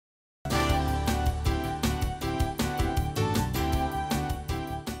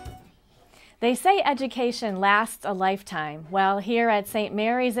They say education lasts a lifetime. Well, here at St.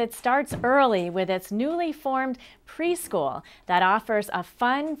 Mary's, it starts early with its newly formed preschool that offers a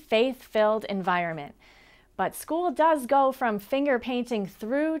fun, faith-filled environment. But school does go from finger painting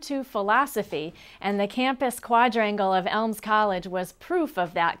through to philosophy, and the campus quadrangle of Elms College was proof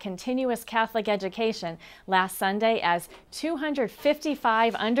of that continuous Catholic education last Sunday as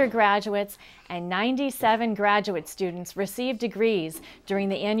 255 undergraduates and 97 graduate students received degrees during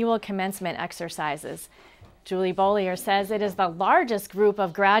the annual commencement exercises. Julie Beaulieu says it is the largest group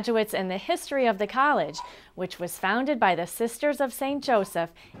of graduates in the history of the college, which was founded by the Sisters of St.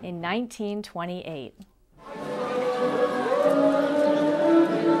 Joseph in 1928.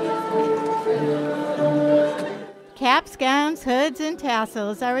 Caps, gowns, hoods, and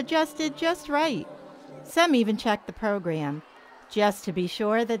tassels are adjusted just right. Some even check the program, just to be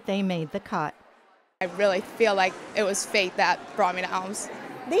sure that they made the cut. I really feel like it was fate that brought me to Elms.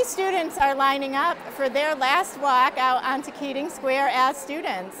 These students are lining up for their last walk out onto Keating Square as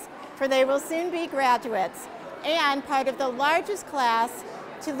students, for they will soon be graduates and part of the largest class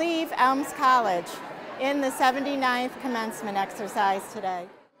to leave Elms College in the 79th commencement exercise today.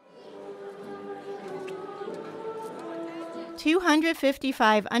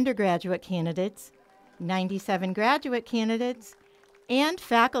 255 undergraduate candidates, 97 graduate candidates, and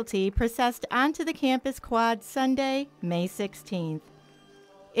faculty processed onto the campus quad Sunday, May 16th.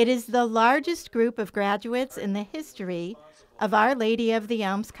 It is the largest group of graduates in the history of Our Lady of the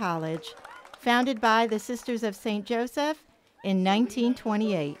Elms College, founded by the Sisters of St. Joseph in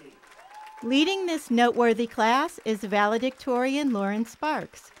 1928. Leading this noteworthy class is valedictorian Lauren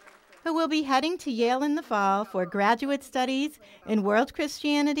Sparks, who will be heading to Yale in the fall for graduate studies in world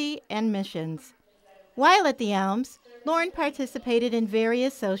Christianity and missions. While at the Elms, Lauren participated in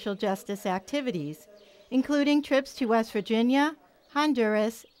various social justice activities, including trips to West Virginia,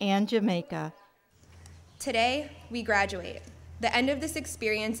 Honduras, and Jamaica. Today, we graduate. The end of this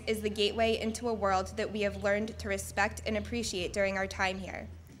experience is the gateway into a world that we have learned to respect and appreciate during our time here.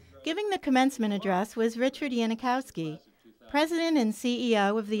 Giving the commencement address was Richard Yanikowski, President and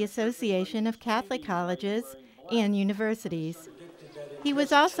CEO of the Association of Catholic Colleges and Universities. He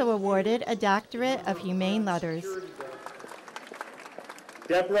was also awarded a Doctorate of Humane Letters.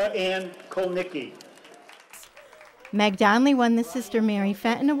 Deborah Ann Kolnicki. Meg Donnelly won the Sister Mary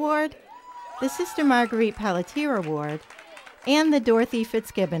Fenton Award, the Sister Marguerite Pelletier Award, and the Dorothy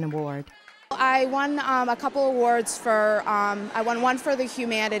Fitzgibbon Award. I won a couple awards for, I won one for the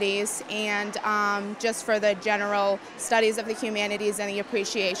humanities and just for the general studies of the humanities and the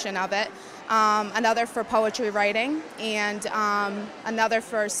appreciation of it. Another for poetry writing and another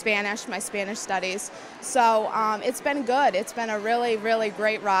for Spanish, my Spanish studies. So it's been good. It's been a really, really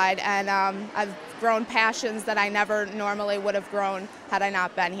great ride, and I've grown passions that I never normally would have grown had I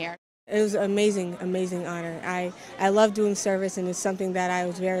not been here. It was an amazing, amazing honor. I love doing service, and it's something that I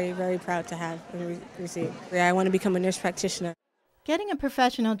was very, very proud to have and receive. I want to become a nurse practitioner. Getting a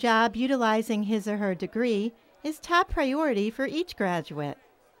professional job utilizing his or her degree is top priority for each graduate.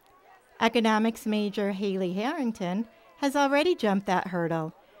 Economics major Haley Harrington has already jumped that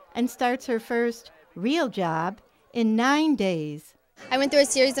hurdle and starts her first real job in 9 days. I went through a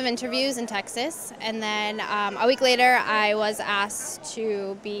series of interviews in Texas, and then a week later I was asked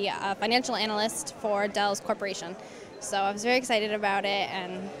to be a financial analyst for Dell's Corporation. So I was very excited about it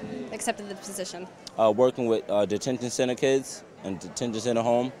and accepted the position. Working with detention center kids and detention center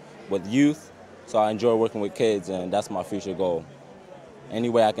home with youth, so I enjoy working with kids, and that's my future goal. Any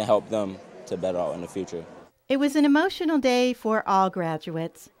way I can help them to better out in the future. It was an emotional day for all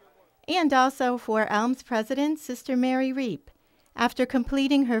graduates, and also for Elms President Sister Mary Reap, after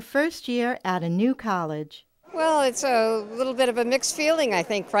completing her first year at a new college. Well, it's a little bit of a mixed feeling, I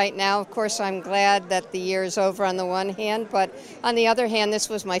think, right now. Of course, I'm glad that the year is over on the one hand, but on the other hand, this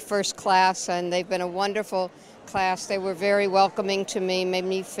was my first class, and they've been a wonderful class. They were very welcoming to me, made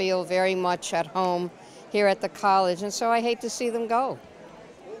me feel very much at home here at the college, and so I hate to see them go.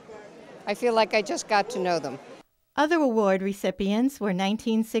 I feel like I just got to know them. Other award recipients were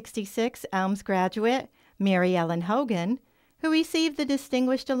 1966 Elms graduate Mary Ellen Hogan, who received the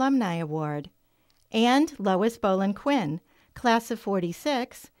Distinguished Alumni Award, and Lois Bolin Quinn, class of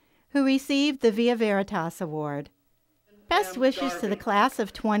 46, who received the Via Veritas Award. Best wishes to the class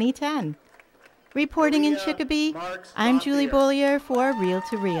of 2010. Reporting in Chicopee, I'm Julie Beaulieu for Reel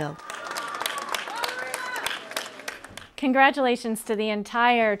to Reel. Congratulations to the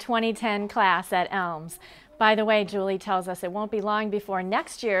entire 2010 class at Elms. By the way, Julie tells us it won't be long before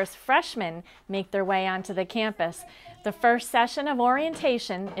next year's freshmen make their way onto the campus. The first session of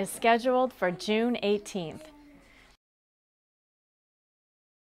orientation is scheduled for June 18th.